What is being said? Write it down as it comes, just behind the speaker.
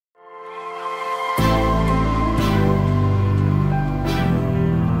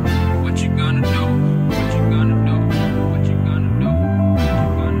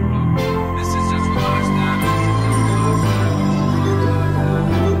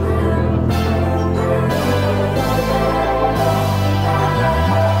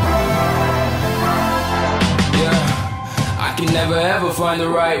find the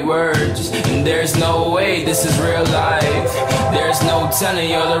right words, and there's no way this is real life. There's no telling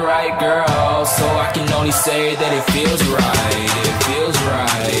you're the right girl, so I can only say that it feels right. It feels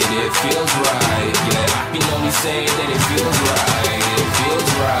right, it feels right. Yeah, I can only say that it feels right. It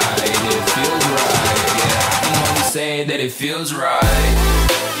feels right, it feels right. Yeah, I can only say that it feels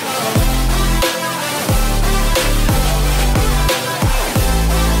right.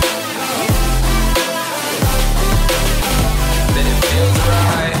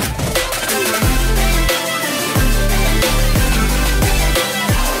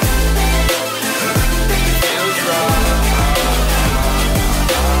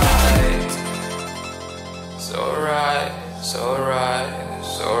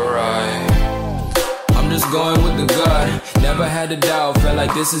 Going with the gut, never had a doubt, felt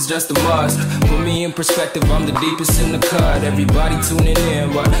like this is just a must. Put me in perspective, I'm the deepest in the cut. Everybody tuning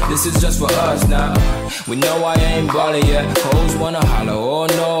in, but this is just for us now. We know I ain't ballin' yet, hoes wanna holler, oh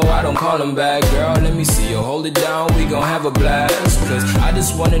no, I don't call them back. Girl, let me see you hold it down, we gon' have a blast. Cause I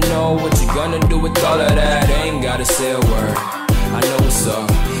just wanna know what you gonna do with all of that. Ain't gotta say a word, I know what's up.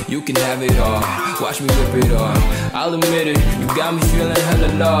 You can have it all, watch me rip it off. I'll admit it, you got me feeling hella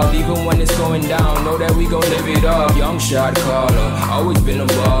love. Even when it's going down, know that we gon' live it up. Young shot caller, always been a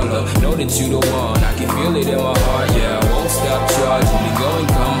baller. Know that you the one, I can feel it in my heart. Yeah, I won't stop charging, we going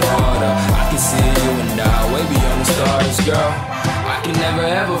come harder. I can see you and I, way beyond the stars, girl. I can never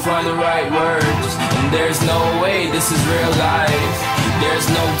ever find the right words, and there's no way this is real life. There's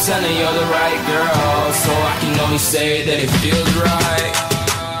no telling you're the right girl, so I can only say that it feels right.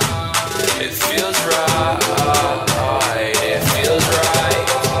 It feels right, it feels right,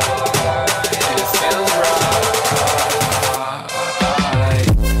 it feels right.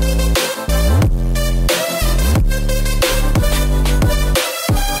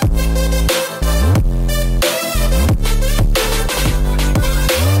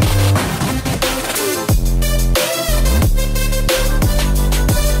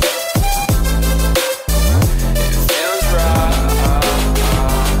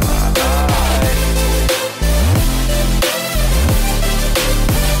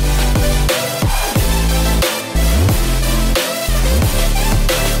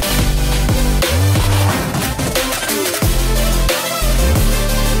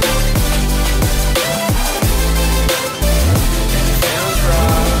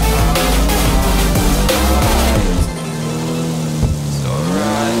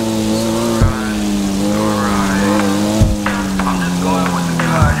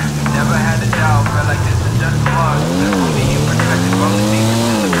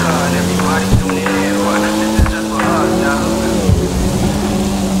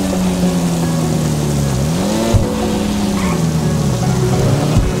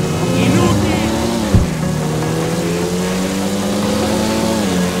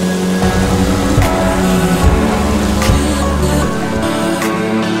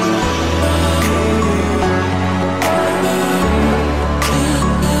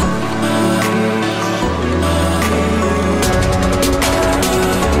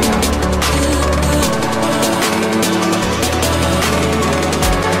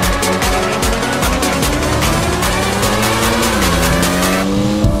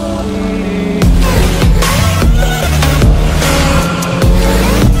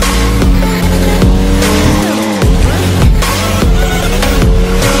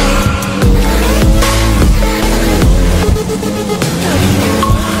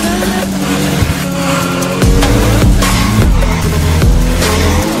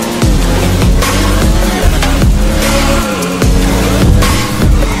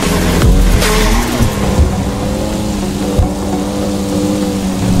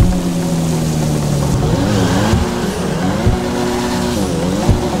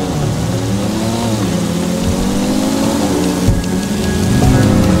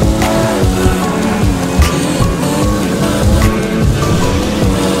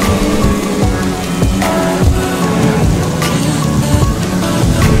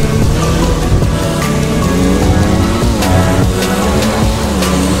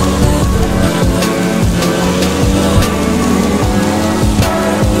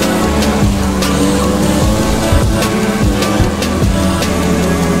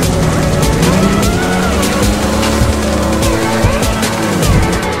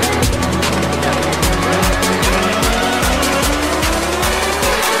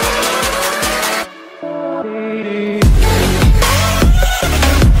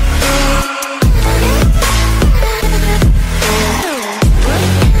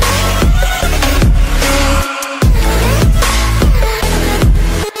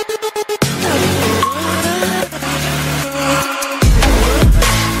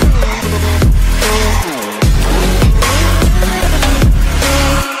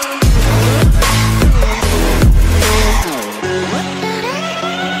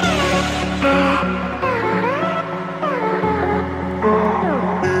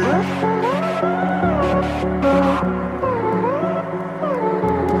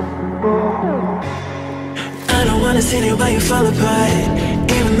 wanna see you, but you fall apart.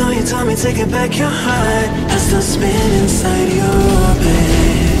 Even though you told me to get back your heart, I still spin inside your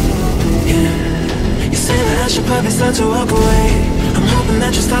orbit. Yeah. You say that I should probably start to walk away. I'm hoping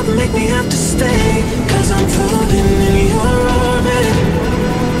that you stop and make me have to stay, 'cause I'm floating in your orbit.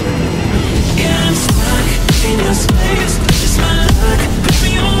 Yeah, I'm stuck in your space. It's my luck, put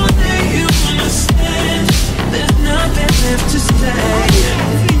me on there, you understand. There's nothing left to say.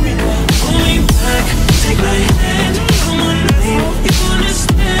 Pull me back, take my hand. Come on, babe, you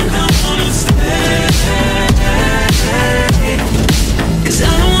understand. I wanna stay, 'cause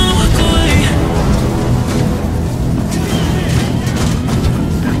I don't wanna walk away.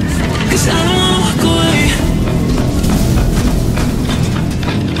 'Cause I don't wanna walk away.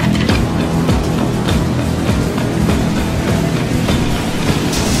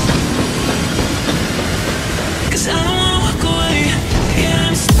 'Cause I don't wanna walk away. Yeah,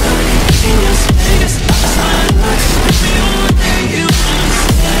 I'm stuck in your space. It's my luck, put me on there, you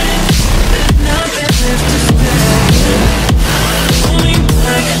understand. There's nothing left to say. Pull me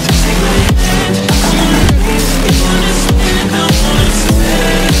back, take my hand. Come on, babe, you understand. I wanna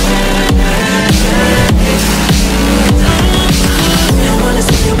stay. 'Cause I don't wanna walk away. I wanna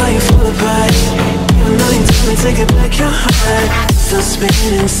see you, but you fall apart. Even though you told me to get back your heart, still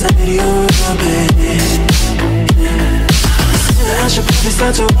spinning inside your orbit. I should probably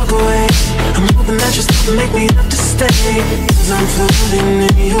start to walk away. I'm hoping that you stop and make me have to stay, 'cause I'm floating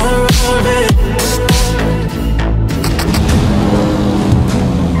in your orbit.